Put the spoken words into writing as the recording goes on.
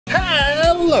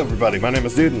Hello everybody, my name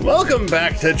is Dude, and welcome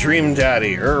back to Dream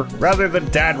Daddy, or rather the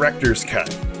Dadrector's cut.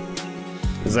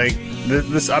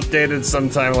 This updated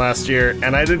sometime last year,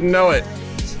 and I didn't know it.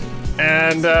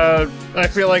 And I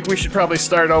feel like we should probably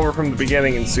start over from the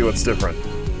beginning and see what's different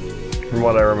from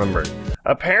what I remember.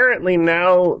 Apparently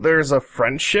now there's a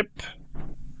friendship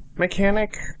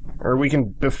mechanic, or we can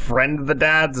befriend the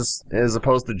dads as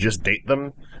opposed to just date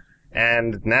them.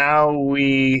 And now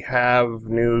we have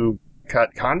new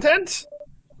cut content?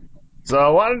 So I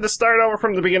wanted to start over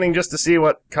from the beginning just to see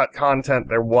what cut content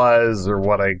there was, or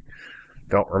what I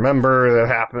don't remember that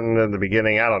happened in the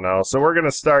beginning, I don't know. So we're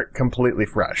gonna start completely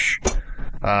fresh.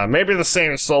 Maybe the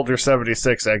same Soldier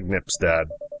 76 Egg Nips dad.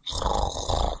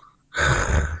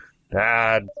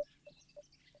 Dad.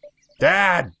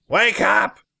 Dad! Wake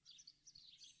up!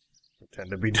 Pretend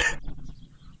to be dead.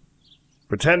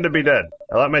 Pretend to be dead.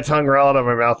 I let my tongue roll out of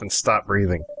my mouth and stop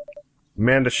breathing.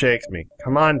 Amanda shakes me.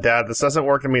 Come on, Dad, this hasn't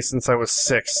worked on me since I was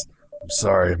 6. I'm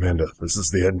sorry, Amanda. This is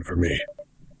the end for me.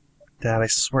 Dad, I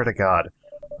swear to God.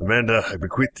 Amanda, I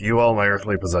bequeath to you all my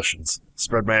earthly possessions.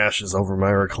 Spread my ashes over my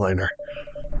recliner.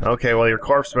 Okay, well, your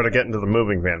corpse better get into the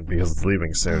moving van because it's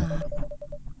leaving soon.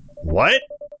 What?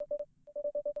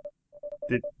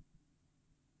 Did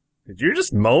you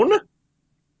just moan?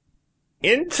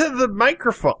 Into the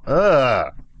microphone.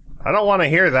 I don't want to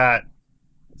hear that.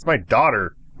 It's my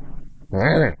daughter.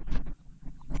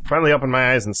 Finally open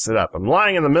my eyes and sit up. I'm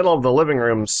lying in the middle of the living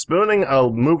room, spooning a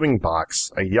moving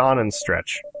box. I yawn and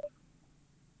stretch.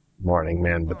 Morning,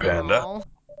 man, the panda. Aww.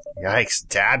 Yikes,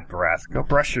 dad breath. Go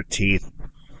brush your teeth.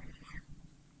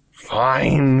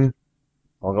 Fine.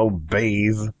 I'll go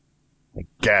bathe. I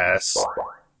guess.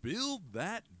 Build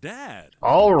that dad.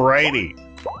 Alrighty.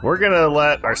 We're gonna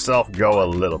let ourselves go a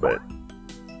little bit.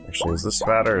 Actually, is this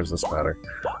fatter or is this fatter?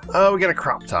 Oh, we get a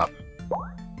crop top.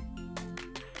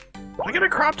 Did I get a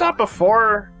crop top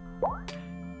before?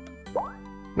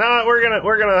 No, we're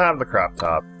gonna have the crop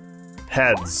top.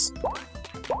 Heads.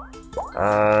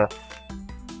 Yeah,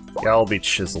 I'll be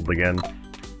chiseled again.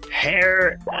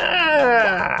 Hair.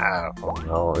 Oh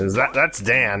no, that's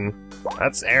Dan.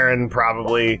 That's Aaron,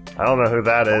 probably. I don't know who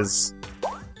that is.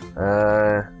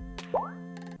 That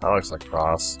looks like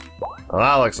Ross. Oh,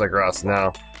 that looks like Ross.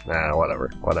 No. Nah, whatever.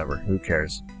 Whatever. Who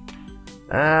cares?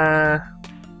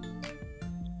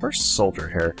 Where's Soldier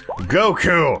hair?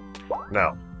 Goku!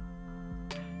 No.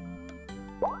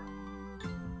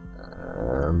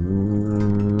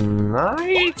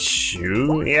 I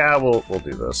choose. Yeah, we'll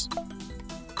do this.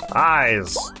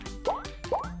 Eyes.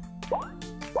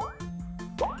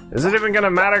 Is it even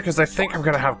gonna matter? Because I think I'm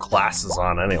gonna have glasses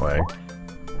on anyway.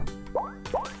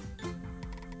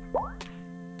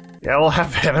 Yeah, we'll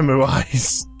have Animu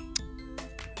eyes.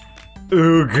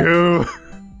 Ugu.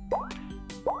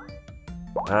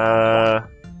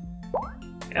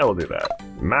 Yeah, we'll do that.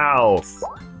 Mouth.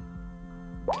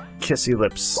 Kissy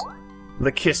lips.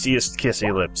 The kissiest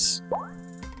kissy lips.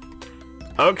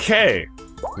 Okay.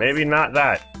 Maybe not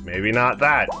that. Maybe not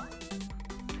that.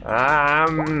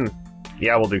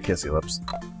 Yeah, we'll do kissy lips.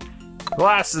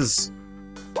 Glasses!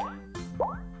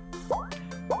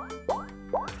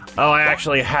 Oh, I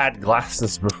actually had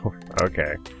glasses before.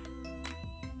 Okay.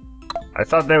 I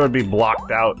thought they would be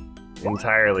blocked out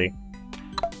entirely.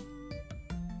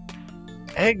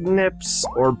 Egg nips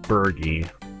or Bergie?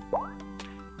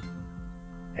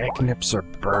 Egg nips or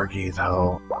Bergie,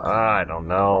 though? I don't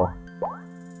know.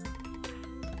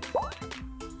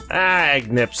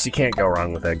 Egg nips. You can't go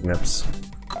wrong with egg nips.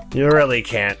 You really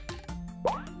can't.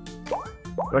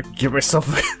 I can give myself.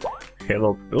 Okay,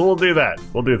 we'll do that.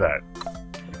 We'll do that.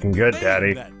 Looking good,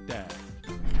 Daddy.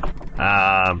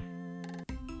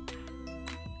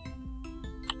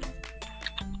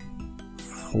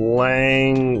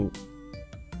 Flanky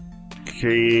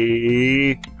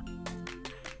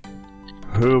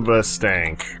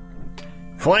Hoobastank.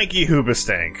 Flanky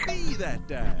Hoobastank. Be that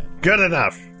dad. Good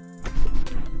enough.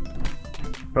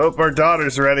 Hope our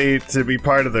daughter's ready to be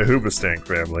part of the Hoobastank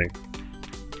family.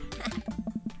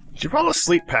 Did you fall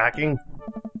asleep packing?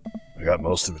 I got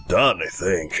most of it done, I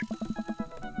think.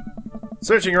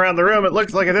 Searching around the room, it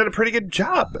looks like I did a pretty good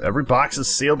job. Every box is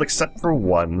sealed except for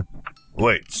one.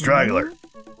 Wait, straggler.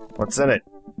 What's in it?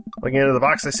 Looking into the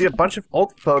box, I see a bunch of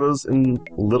old photos in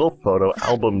little photo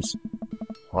albums.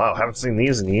 Wow, haven't seen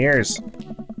these in years.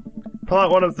 Pull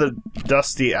out one of the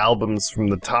dusty albums from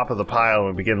the top of the pile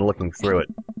and begin looking through it.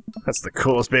 That's the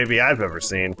coolest baby I've ever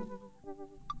seen.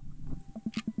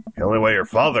 The only way your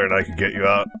father and I could get you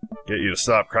to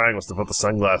stop crying was to put the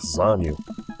sunglasses on you.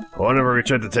 But whenever we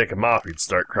tried to take them off, you'd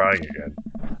start crying again.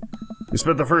 You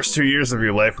spent the first 2 years of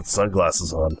your life with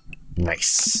sunglasses on.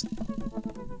 Nice.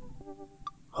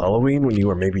 Halloween when you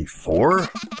were maybe 4?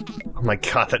 Oh my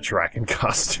god, that dragon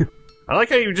costume. I like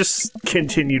how you just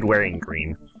continued wearing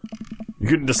green. You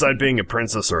couldn't decide being a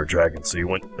princess or a dragon, so you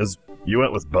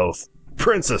went with both.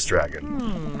 Princess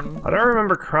Dragon. I don't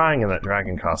remember crying in that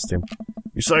dragon costume.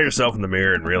 You saw yourself in the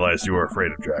mirror and realized you were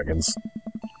afraid of dragons.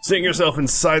 Seeing yourself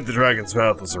inside the dragon's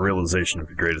mouth was a realization of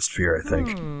your greatest fear, I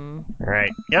think.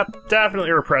 Alright, yep,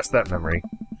 definitely repressed that memory.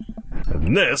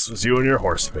 And this was you in your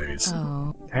horse phase.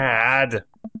 Dad!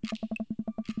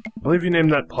 I believe you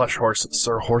named that plush horse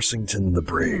Sir Horsington the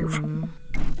Brave.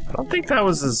 I don't think that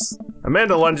was his...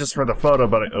 Amanda lunges for the photo,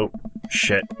 but I... Oh,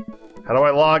 shit. How do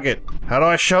I log it? How do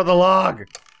I show the log?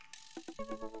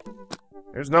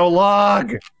 There's no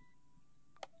log!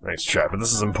 Nice try, but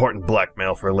this is important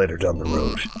blackmail for later down the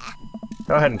road.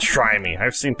 Go ahead and try me.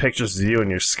 I've seen pictures of you and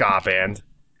your ska band.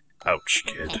 Ouch,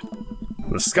 kid.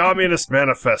 The Communist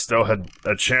Manifesto had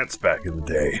a chance back in the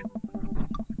day.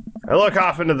 I look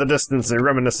off into the distance and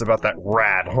reminisce about that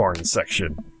rad horn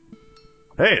section.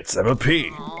 Hey, it's Emma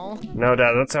P. No,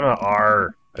 Dad, that's Emma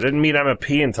R. I didn't meet Emma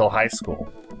P until high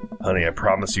school. Honey, I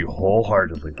promise you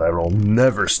wholeheartedly that I will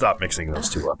never stop mixing those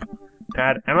two up.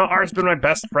 Dad, Emma R's been my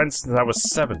best friend since I was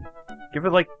 7. Give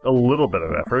it, like, a little bit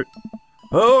of effort.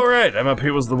 Oh, right, Emma P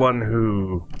was the one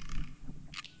who...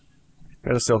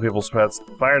 tried to steal people's pets,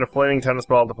 fired a flaming tennis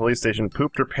ball at the police station,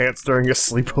 pooped her pants during a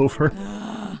sleepover.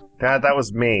 Dad, that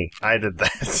was me. I did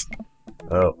that.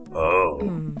 Oh.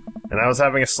 And I was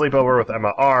having a sleepover with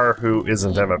Emma R, who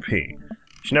isn't Emma P.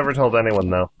 She never told anyone,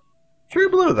 though. True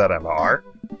blue, that Emma R.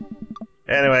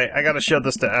 Anyway, I gotta show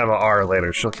this to Emma R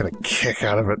later. She'll get a kick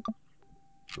out of it.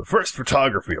 The first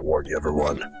photography award you ever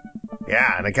won.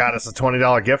 Yeah, and it got us a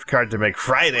 $20 gift card to make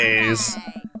Fridays.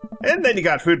 And then you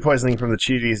got food poisoning from the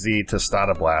cheesy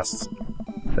tostada blasts.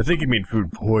 I think you mean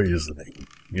food poisoning.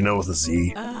 You know, with a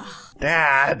Z.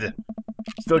 Dad!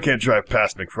 Still can't drive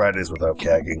past McFridays without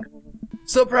gagging.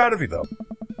 Still proud of you, though.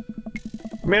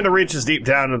 Amanda reaches deep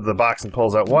down into the box and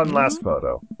pulls out one last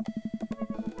photo.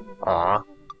 Aw.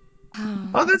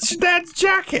 Oh, that's your dad's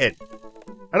jacket!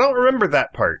 I don't remember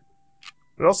that part.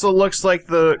 It also looks like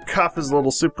the cuff is a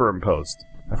little superimposed.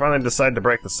 I finally decide to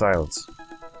break the silence.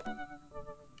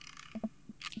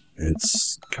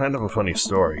 It's kind of a funny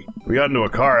story. We got into a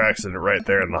car accident right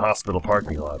there in the hospital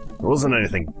parking lot. It wasn't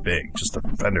anything big, just a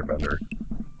fender bender.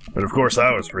 But of course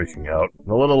I was freaking out.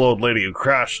 The little old lady who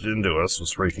crashed into us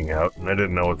was freaking out, and I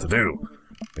didn't know what to do.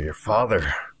 But your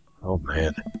father... oh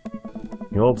man.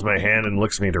 He holds my hand and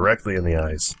looks me directly in the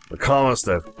eyes. The calmest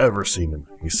I've ever seen him.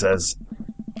 He says,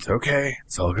 "It's okay.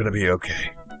 It's all gonna be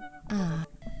okay."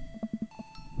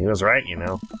 He was right, you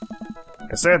know.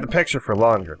 I stared at the picture for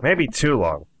longer. Maybe too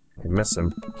long. I miss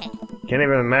him. Can't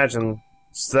even imagine...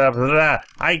 Stuff.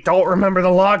 I don't remember the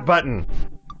log button!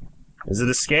 Is it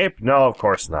escape? No, of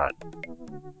course not.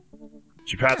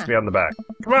 She pats me on the back.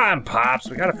 Come on, Pops,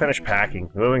 we gotta finish packing.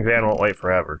 The moving van won't wait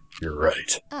forever. You're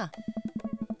right.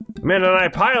 Amanda and I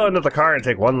pile into the car and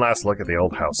take one last look at the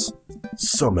old house.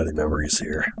 So many memories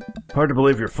here. Hard to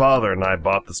believe your father and I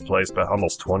bought this place about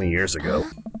almost 20 years ago.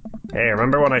 Hey,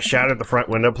 remember when I shattered the front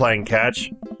window playing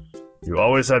catch? You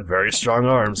always had very strong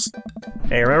arms.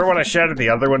 Hey, remember when I shattered the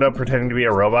other window pretending to be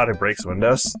a robot who breaks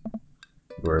windows?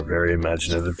 You were a very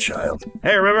imaginative child.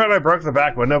 Hey, remember when I broke the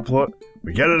back window?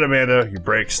 We get it, Amanda. You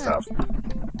break stuff.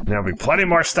 There'll be plenty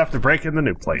more stuff to break in the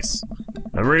new place.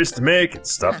 Memories to make and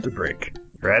stuff to break.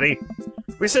 Ready?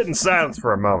 We sit in silence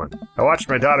for a moment. I watched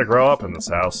my daughter grow up in this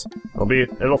house.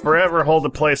 It'll forever hold a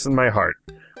place in my heart.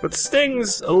 But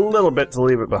stings a little bit to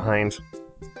leave it behind.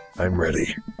 I'm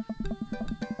ready.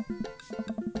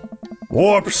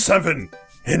 Warp 7!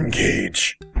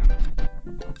 Engage!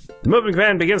 The moving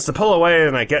van begins to pull away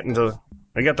and I get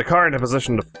the car into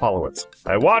position to follow it.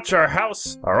 I watch our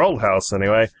house, our old house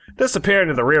anyway, disappear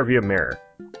into the rearview mirror.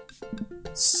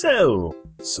 So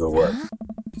what?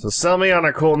 So sell me on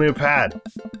a cool new pad.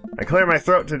 I clear my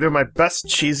throat to do my best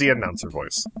cheesy announcer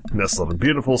voice. Nestled in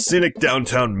beautiful, scenic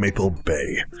downtown Maple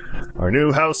Bay. Our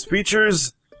new house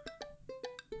features...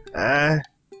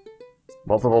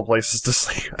 multiple places to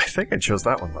sleep. I think I chose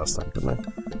that one last time, didn't I?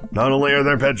 Not only are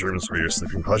there bedrooms for your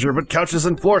sleeping pleasure, but couches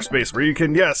and floor space where you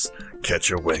can, yes,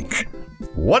 catch a wink.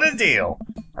 What a deal!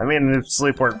 I mean, if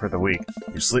sleep work for the week,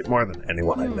 you sleep more than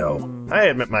anyone I know. I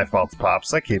admit my faults,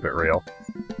 Pops. I keep it real.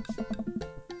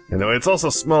 Anyway, it's also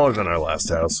smaller than our last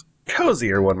house.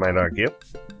 Cozier, one might argue.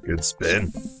 Good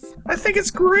spin. I think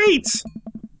it's great!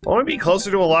 I want to be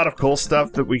closer to a lot of cool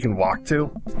stuff that we can walk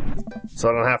to, so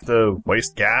I don't have to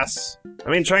waste gas. I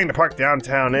mean, trying to park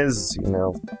downtown is, you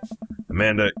know...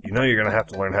 Amanda, you know you're gonna have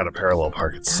to learn how to parallel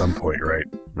park at some point, right?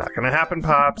 Not gonna happen,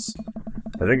 Pops.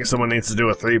 I think someone needs to do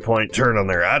a 3-point turn on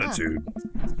their attitude.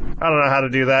 I don't know how to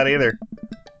do that either.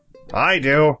 I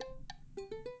do.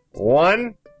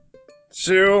 1,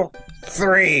 2,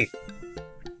 3.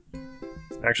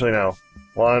 Actually, no.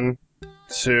 1,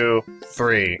 2,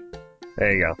 3.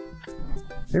 There you go.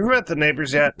 Have you met the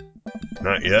neighbors yet?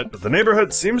 Not yet, but the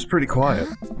neighborhood seems pretty quiet.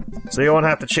 So you won't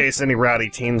have to chase any rowdy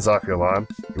teens off your lawn.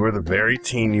 You are the very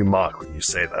teen you mock when you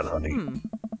say that, honey.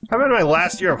 I'm in my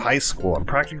last year of high school. I'm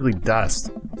practically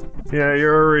dust. Yeah,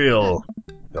 you're a real...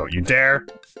 Don't you dare.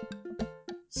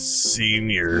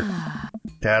 Senior.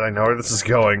 Dad, I know where this is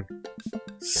going.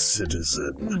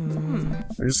 Citizen.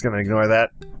 I'm just gonna ignore that,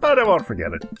 but I won't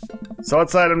forget it. So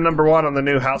what's item number 1 on the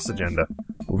new house agenda?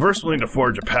 Well, first we'll need to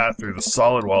forge a path through the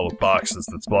solid wall of boxes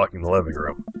that's blocking the living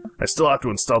room. I still have to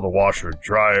install the washer and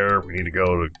dryer, we need to go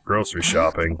to grocery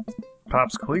shopping.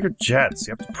 Pops, cool your jets.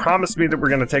 You have to promise me that we're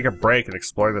gonna take a break and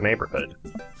explore the neighborhood.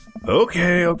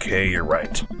 Okay, you're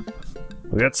right.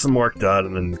 We'll get some work done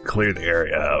and then clear the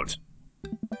area out.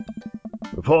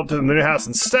 We pull up to the new house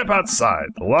and step outside.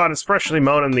 The lawn is freshly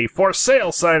mown and the for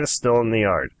sale sign is still in the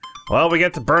yard. Well, we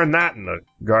get to burn that in the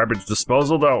garbage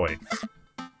disposal, don't we?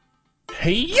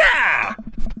 Hey-ya!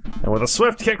 And with a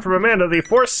swift kick from Amanda, the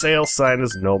for sale sign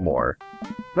is no more.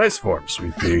 Nice form,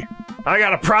 Sweet Pea. I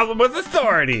got a problem with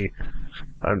authority!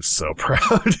 I'm so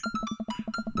proud.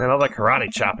 Man, all that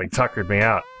karate chopping tuckered me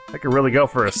out. I could really go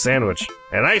for a sandwich.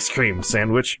 An ice cream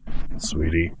sandwich.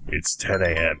 Sweetie, it's 10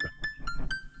 a.m.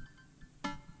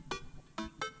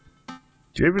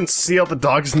 Do you even see all the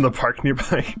dogs in the park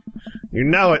nearby? You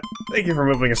know it. Thank you for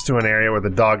moving us to an area where the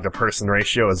dog-to-person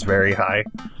ratio is very high.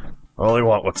 I only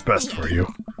want what's best for you.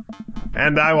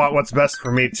 And I want what's best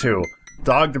for me, too.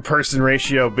 Dog-to-person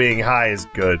ratio being high is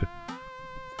good.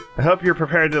 I hope you're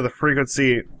prepared to the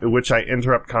frequency at which I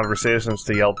interrupt conversations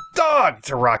to yell, "Dog!"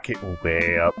 to rocket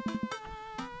way up.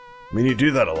 I mean, you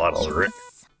do that a lot already.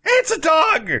 It's a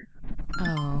dog!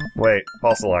 Oh. Wait,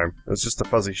 false alarm. It's just a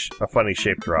funny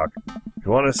shaped rock. If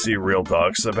you want to see real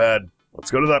dogs so bad,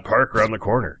 let's go to that park around the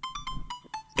corner.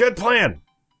 Good plan!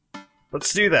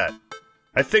 Let's do that.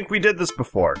 I think we did this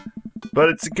before, but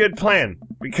it's a good plan,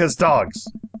 because dogs.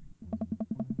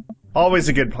 Always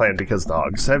a good plan because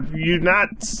dogs. Have you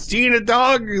not seen a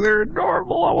dog? They're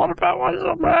adorable. I want to pet one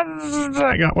so bad.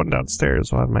 I got one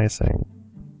downstairs. What am I saying?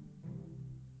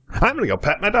 I'm gonna go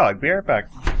pet my dog. Be right back.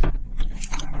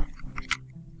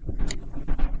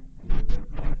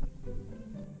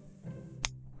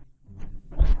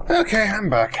 Okay, I'm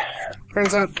back.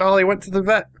 Turns out Dolly went to the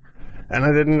vet, and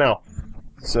I didn't know.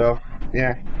 So,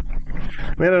 yeah.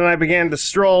 Amanda and I began to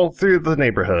stroll through the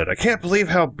neighborhood. I can't believe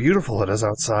how beautiful it is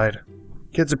outside.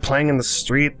 Kids are playing in the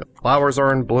street, the flowers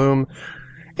are in bloom.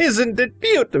 Isn't it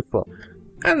beautiful?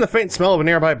 And the faint smell of a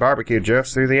nearby barbecue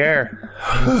drifts through the air.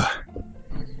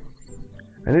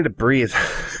 I need to breathe.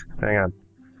 Hang on.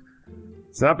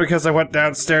 It's not because I went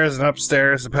downstairs and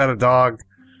upstairs to pet a dog.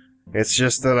 It's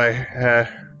just that I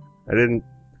didn't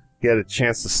get a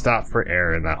chance to stop for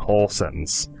air in that whole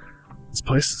sentence. This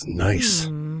place is nice.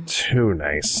 Too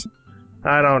nice.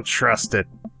 I don't trust it.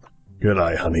 Good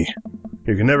eye, honey.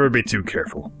 You can never be too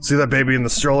careful. See that baby in the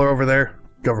stroller over there?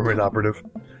 Government operative.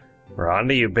 We're on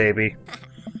to you, baby.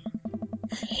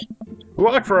 We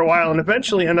walk for a while and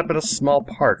eventually end up at a small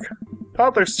park.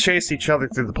 Toddlers chase each other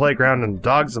through the playground and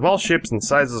dogs of all shapes and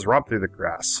sizes romp through the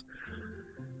grass.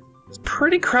 It's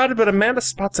pretty crowded, but Amanda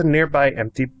spots a nearby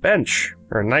empty bench.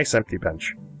 Or a nice empty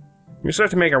bench. We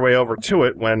start to make our way over to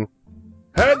it when...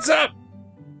 Heads up!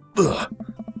 Ugh.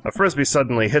 A frisbee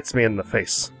suddenly hits me in the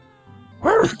face.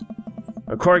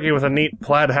 A corgi with a neat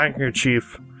plaid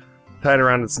handkerchief tied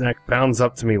around its neck bounds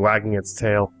up to me, wagging its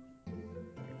tail.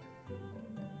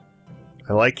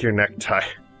 I like your necktie.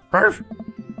 Barf!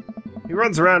 He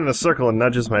runs around in a circle and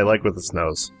nudges my leg with his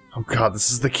nose. Oh god,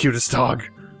 this is the cutest dog.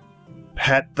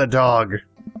 Pet the dog.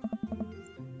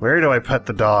 Where do I pet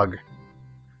the dog?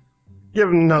 Give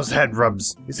him those head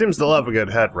rubs. He seems to love a good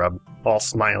head rub. All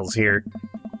smiles here.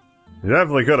 You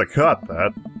definitely could have caught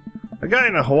that. A guy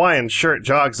in a Hawaiian shirt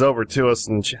jogs over to us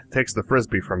and takes the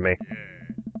frisbee from me.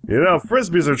 You know,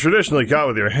 frisbees are traditionally caught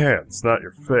with your hands, not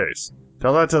your face.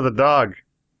 Tell that to the dog.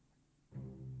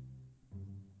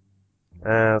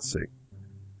 Let's see.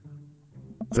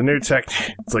 It's a new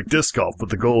technique. It's like disc golf, but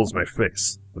the goal is my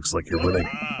face. Looks like you're winning.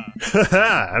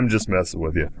 Haha, I'm just messing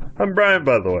with you. I'm Brian,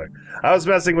 by the way. I was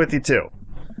messing with you, too.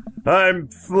 I'm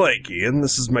Flaky, and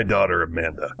this is my daughter,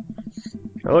 Amanda.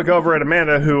 I look over at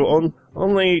Amanda, who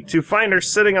only to find her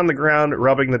sitting on the ground,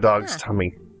 rubbing the dog's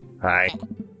tummy. Hi.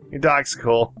 Your dog's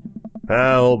cool.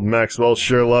 Old Maxwell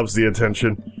sure loves the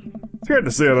attention. It's great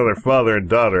to see another father and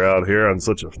daughter out here on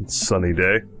such a sunny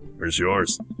day. Where's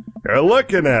yours? You're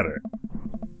looking at her.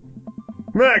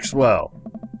 Maxwell!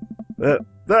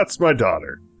 That's my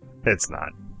daughter. It's not.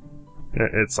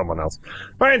 It's someone else.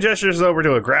 Ryan gestures over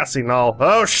to a grassy knoll.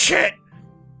 Oh shit!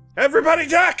 Everybody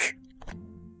duck!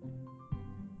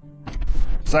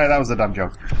 Sorry, that was a dumb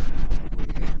joke.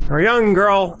 Our young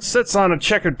girl sits on a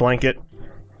checkered blanket.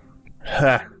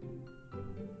 Ha.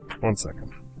 1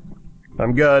 second.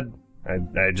 I'm good.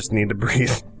 I just need to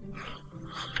breathe.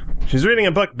 She's reading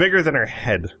a book bigger than her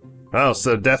head. Oh,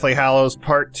 so Deathly Hallows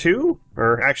Part 2?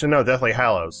 Or, actually, no, Deathly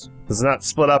Hallows. It's not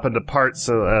split up into parts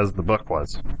as the book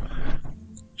was.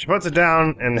 She puts it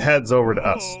down and heads over to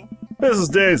us. This is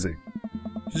Daisy.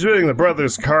 She's reading the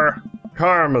Brothers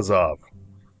Karamazov.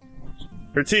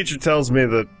 Her teacher tells me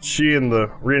that she has the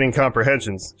reading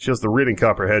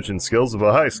comprehension skills of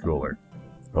a high schooler.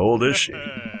 How old is she?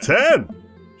 10!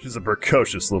 She's a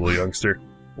precocious little youngster.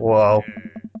 Whoa.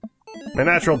 My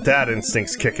natural dad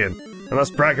instincts kick in. I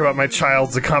must brag about my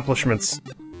child's accomplishments.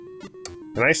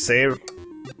 Can I save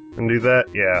and do that?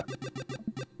 Yeah.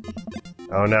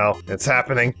 Oh no, it's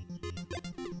happening.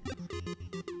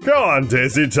 Go on,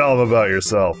 Daisy, tell them about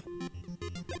yourself.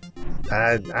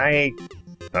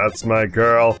 That's my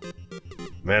girl.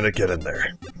 Amanda, get in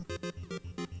there.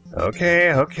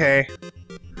 Okay, okay.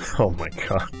 Oh my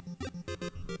god.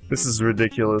 This is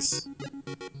ridiculous.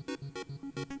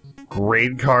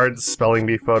 Grade cards, spelling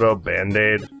bee photo,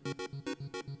 band-aid.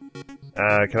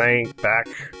 Can I back?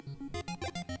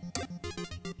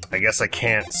 I guess I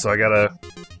can't, so I gotta...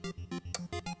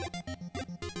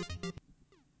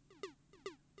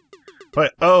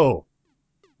 Wait, oh!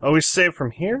 Oh, we save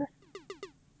from here?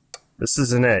 This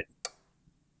isn't it.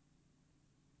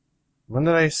 When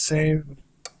did I save?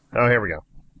 Oh, here we go.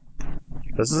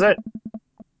 This is it.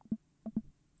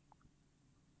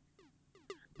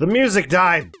 The music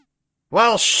died!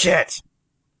 Well, shit!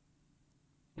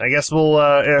 I guess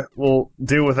we'll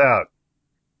do without.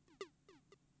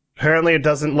 Apparently it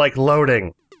doesn't like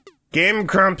loading. Game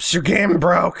Grumps, your game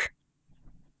broke!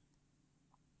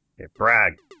 Okay,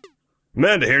 brag.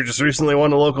 Amanda here just recently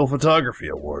won a local photography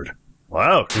award.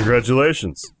 Wow,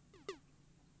 congratulations.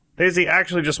 Daisy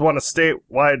actually just won a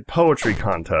statewide poetry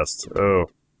contest. Oh.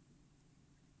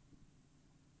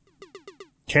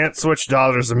 Can't switch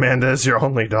daughters, Amanda is your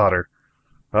only daughter.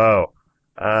 Oh.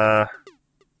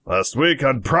 Last week,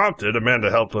 unprompted, Amanda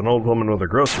helped an old woman with her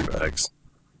grocery bags.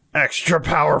 Extra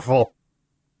powerful!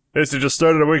 Daisy just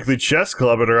started a weekly chess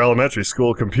club at her elementary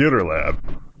school computer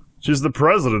lab. She's the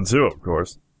president, too, of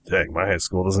course. Dang, my high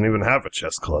school doesn't even have a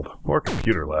chess club or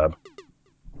computer lab.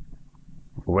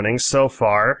 Winning so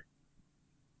far.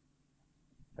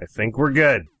 I think we're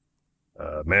good.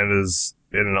 Amanda's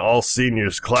in an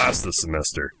all-seniors class this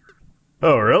semester.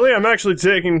 Oh, really? I'm actually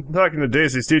talking to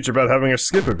Daisy's teacher about having her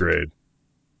skip a grade.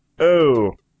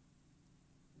 Oh.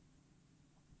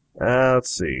 Let's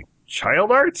see.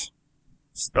 Child art?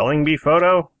 Spelling bee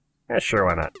photo? Yeah, sure,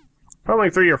 why not?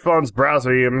 Fumbling through your phone's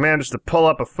browser, you managed to pull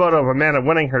up a photo of Amanda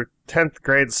winning her 10th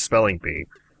grade spelling bee.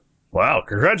 Wow,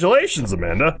 congratulations,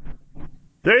 Amanda!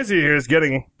 Daisy here is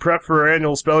getting prepped for her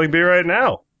annual spelling bee right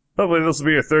now. Hopefully this will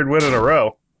be your 3rd win in a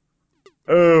row.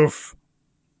 Oof.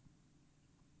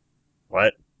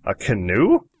 What? A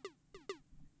canoe?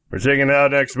 We're taking it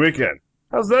out next weekend.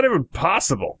 How's that even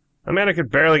possible? Amanda could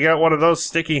barely get one of those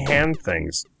sticky hand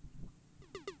things.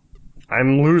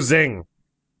 I'm losing.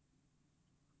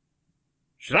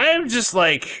 Should I have just,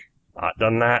 like, not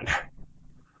done that?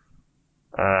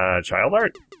 Child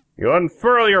art? You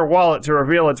unfurl your wallet to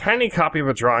reveal a tiny copy of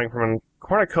a drawing from a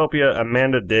cornucopia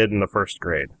Amanda did in the 1st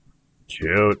grade.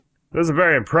 Cute. It isn't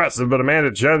very impressive, but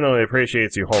Amanda genuinely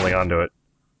appreciates you holding onto it.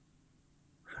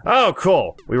 Oh,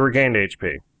 cool. We regained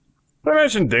HP. I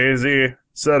mentioned Daisy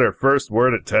said her first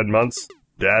word at 10 months.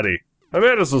 Daddy.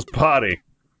 Amanda's was potty.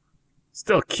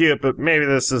 Still cute, but maybe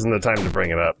this isn't the time to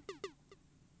bring it up.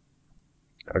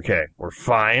 Okay, we're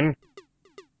fine.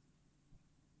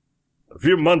 A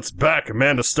few months back,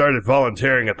 Amanda started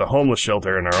volunteering at the homeless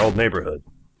shelter in our old neighborhood.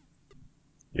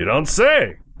 You don't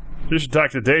say! You should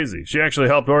talk to Daisy. She actually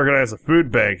helped organize a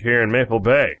food bank here in Maple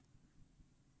Bay.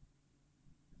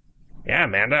 Yeah,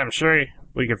 Amanda, I'm sure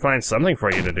we could find something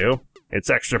for you to do. It's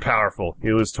extra powerful.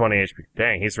 You lose 20 HP.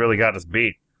 Dang, he's really got us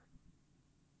beat.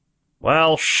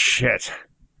 Well, shit.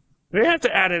 Do we have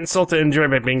to add insult to injury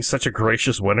by being such a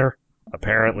gracious winner?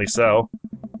 Apparently so.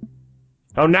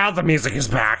 Oh, now the music is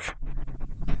back!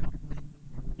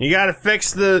 You gotta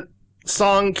fix the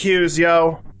song cues,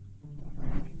 yo.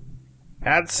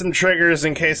 Add some triggers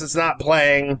in case it's not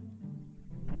playing.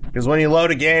 Because when you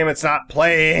load a game, it's not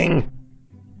playing.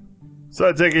 So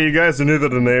I take it you guys are new to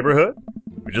the neighborhood?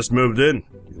 We just moved in.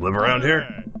 You live around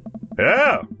here?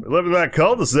 Yeah, we live in that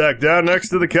cul-de-sac down next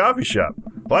to the coffee shop.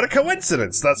 What a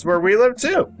coincidence, that's where we live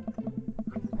too.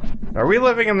 Are we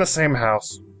living in the same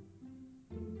house?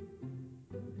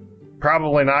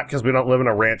 Probably not, because we don't live in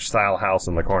a ranch-style house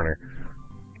in the corner.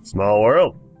 Small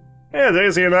world. Yeah,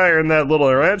 Daisy and I are in that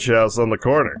little ranch house on the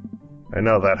corner. I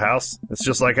know that house. It's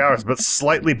just like ours, but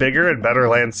slightly bigger and better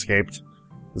landscaped.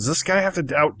 Does this guy have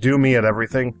to outdo me at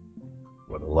everything?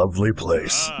 What a lovely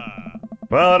place.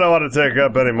 Well, I don't want to take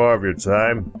up any more of your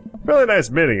time. Really nice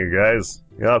meeting you guys.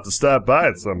 You'll have to stop by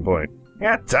at some point.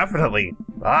 Yeah, definitely.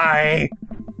 Bye!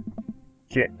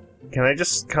 Can I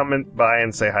just come by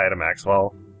and say hi to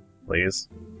Maxwell? Please?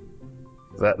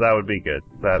 That would be good.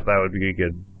 That would be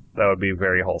good. That would be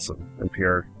very wholesome and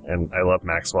pure, and I love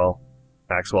Maxwell.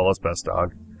 Maxwell is best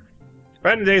dog.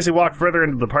 Fred and Daisy walked further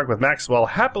into the park with Maxwell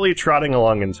happily trotting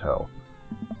along in tow.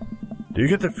 Do you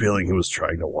get the feeling he was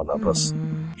trying to one-up us?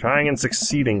 Trying and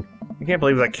succeeding. I can't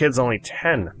believe that kid's only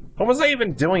 10. What was I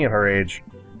even doing at her age?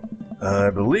 I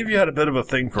believe you had a bit of a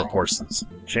thing for horses.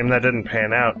 Shame that didn't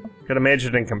pan out. Could have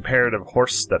majored in comparative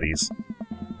horse studies.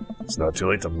 It's not too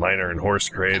late to minor in horse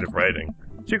creative writing.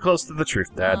 Too close to the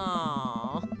truth, Dad.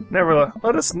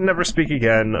 Let us never speak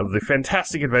again of the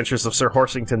fantastic adventures of Sir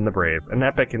Horsington the Brave, an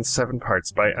epic in 7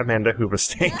 parts by Amanda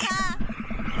Hoobastank.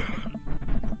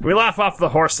 We laugh off the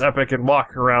horse epic and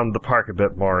walk around the park a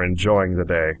bit more, enjoying the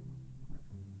day.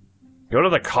 Go to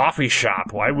the coffee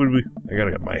shop. Why would we? I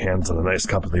gotta get my hands on a nice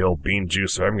cup of the old bean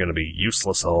juice or I'm gonna be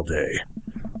useless all day.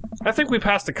 I think we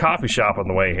passed a coffee shop on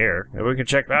the way here. Maybe we can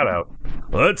check that out.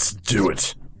 Let's do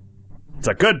it. It's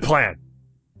a good plan.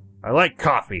 I like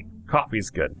coffee. Coffee's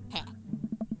good.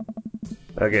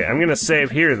 Okay, I'm gonna save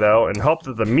here, though, and hope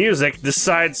that the music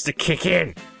decides to kick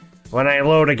in when I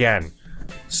load again.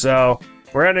 So,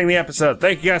 we're ending the episode.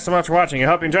 Thank you guys so much for watching. I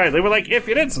hope you enjoyed. Leave a like if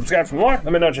you did. Subscribe for more. Let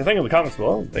me know what you think in the comments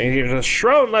below. Thank you to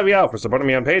Shro and Leviel for supporting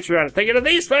me on Patreon. Thank you to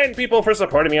these fine people for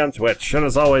supporting me on Twitch. And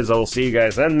as always, I will see you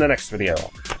guys in the next video.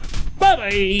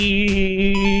 Bye-bye!